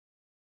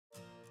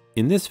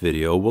In this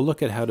video, we'll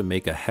look at how to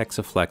make a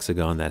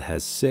hexaflexagon that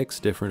has 6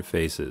 different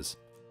faces.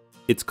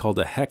 It's called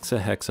a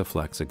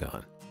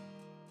hexahexaflexagon.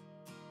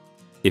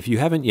 If you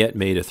haven't yet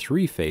made a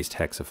 3-faced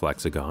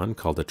hexaflexagon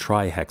called a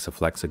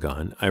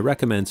trihexaflexagon, I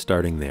recommend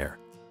starting there.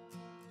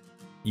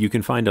 You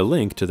can find a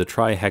link to the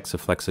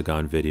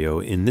trihexaflexagon video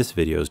in this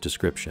video's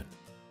description.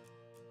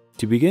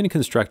 To begin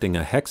constructing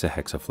a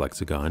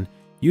hexahexaflexagon,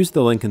 use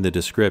the link in the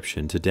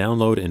description to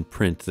download and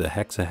print the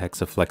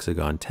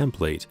hexahexaflexagon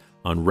template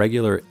on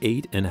regular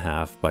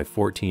 8.5 by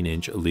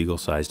 14-inch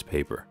legal-sized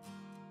paper.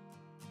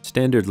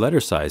 Standard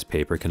letter-size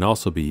paper can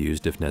also be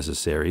used if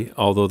necessary,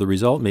 although the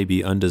result may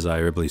be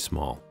undesirably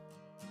small.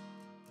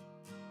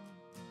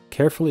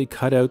 Carefully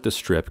cut out the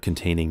strip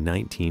containing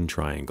 19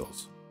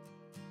 triangles.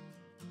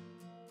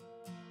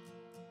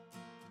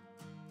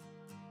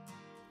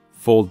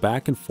 Fold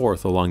back and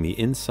forth along the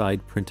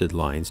inside printed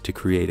lines to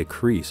create a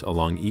crease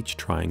along each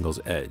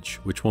triangle's edge,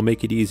 which will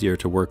make it easier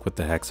to work with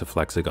the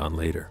hexaflexagon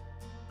later.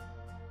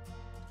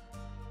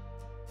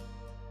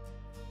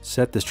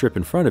 Set the strip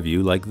in front of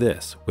you like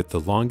this, with the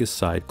longest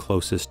side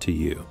closest to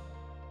you.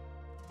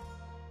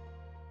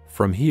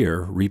 From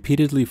here,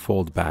 repeatedly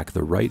fold back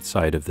the right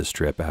side of the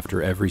strip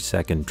after every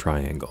second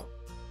triangle.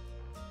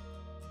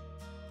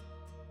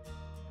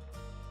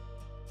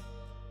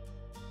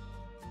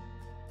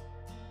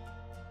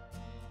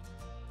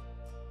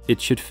 It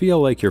should feel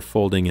like you're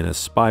folding in a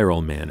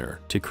spiral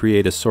manner to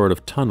create a sort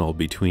of tunnel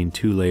between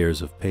 2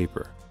 layers of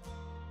paper.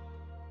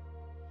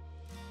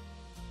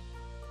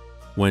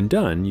 When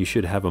done, you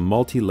should have a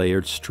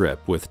multi-layered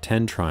strip with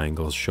 10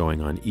 triangles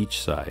showing on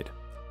each side.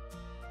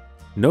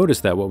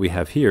 Notice that what we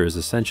have here is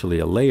essentially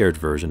a layered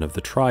version of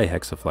the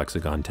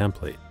trihexaflexagon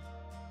template.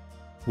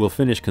 We'll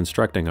finish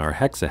constructing our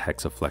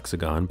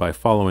hexahexaflexagon by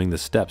following the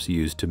steps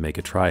used to make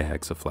a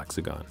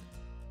trihexaflexagon.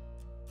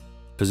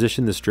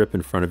 Position the strip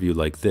in front of you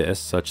like this,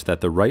 such that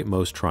the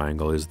rightmost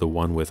triangle is the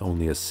one with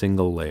only a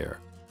single layer.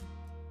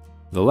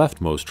 The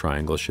leftmost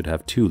triangle should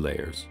have 2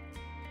 layers.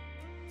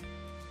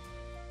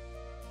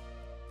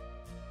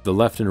 The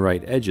left and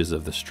right edges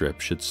of the strip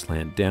should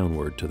slant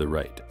downward to the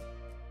right.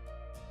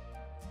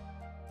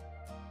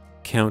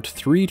 Count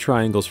 3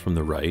 triangles from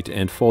the right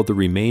and fold the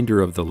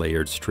remainder of the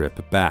layered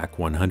strip back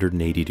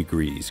 180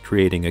 degrees,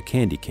 creating a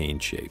candy cane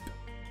shape.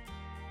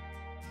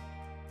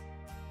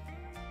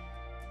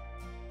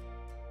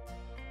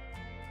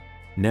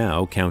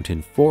 Now count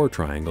in 4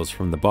 triangles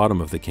from the bottom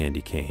of the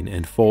candy cane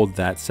and fold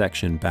that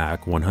section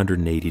back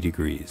 180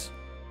 degrees.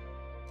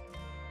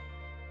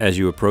 As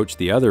you approach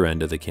the other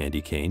end of the candy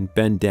cane,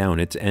 bend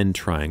down its end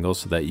triangle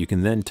so that you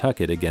can then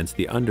tuck it against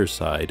the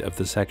underside of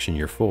the section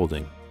you're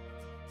folding.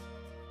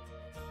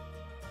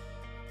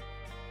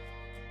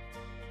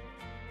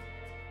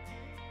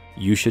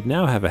 You should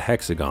now have a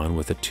hexagon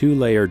with a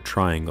 2-layered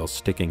triangle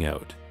sticking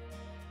out.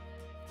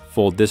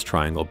 Fold this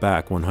triangle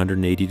back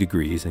 180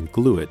 degrees and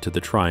glue it to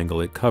the triangle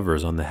it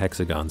covers on the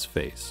hexagon's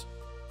face.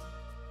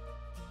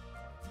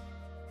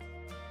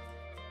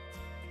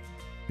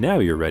 Now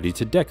you're ready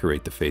to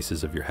decorate the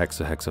faces of your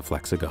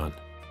hexahexaflexagon.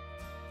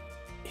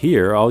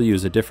 Here, I'll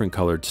use a different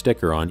colored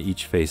sticker on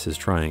each face's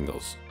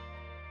triangles.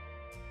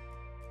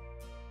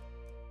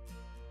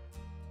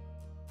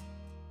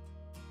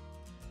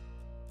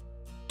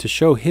 To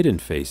show hidden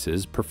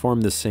faces,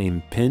 perform the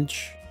same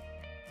pinch,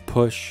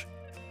 push,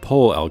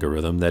 pull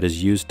algorithm that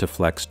is used to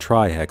flex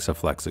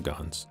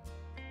trihexaflexagons.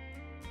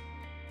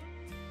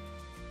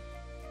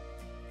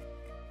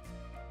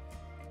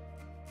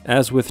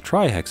 As with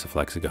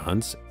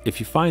trihexaflexagons, if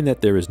you find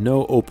that there is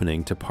no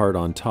opening to part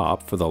on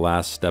top for the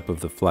last step of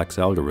the flex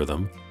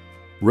algorithm,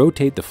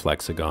 rotate the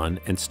flexagon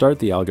and start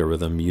the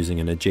algorithm using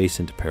an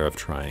adjacent pair of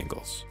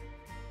triangles.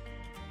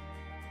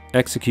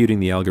 Executing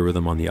the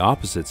algorithm on the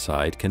opposite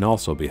side can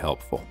also be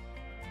helpful.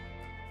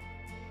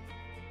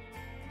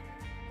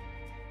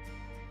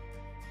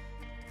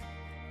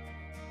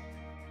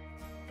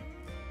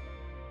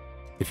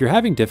 If you're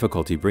having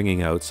difficulty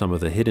bringing out some of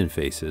the hidden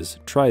faces,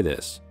 try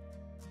this.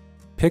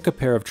 Pick a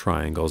pair of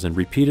triangles and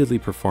repeatedly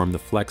perform the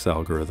flex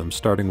algorithm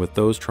starting with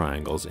those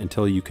triangles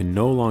until you can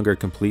no longer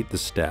complete the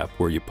step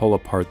where you pull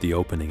apart the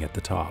opening at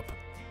the top.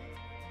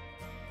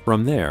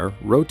 From there,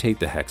 rotate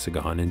the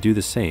hexagon and do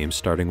the same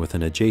starting with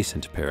an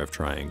adjacent pair of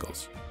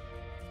triangles.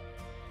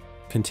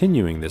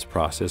 Continuing this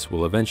process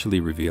will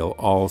eventually reveal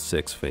all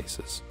 6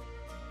 faces.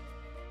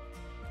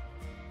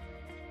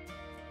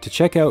 To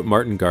check out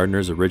Martin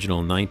Gardner's original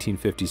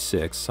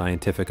 1956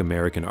 Scientific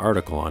American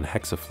article on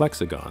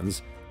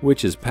hexaflexagons,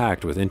 which is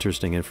packed with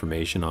interesting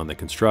information on the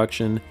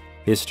construction,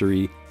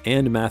 history,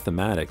 and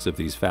mathematics of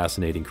these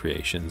fascinating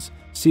creations,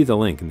 see the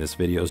link in this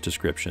video's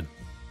description.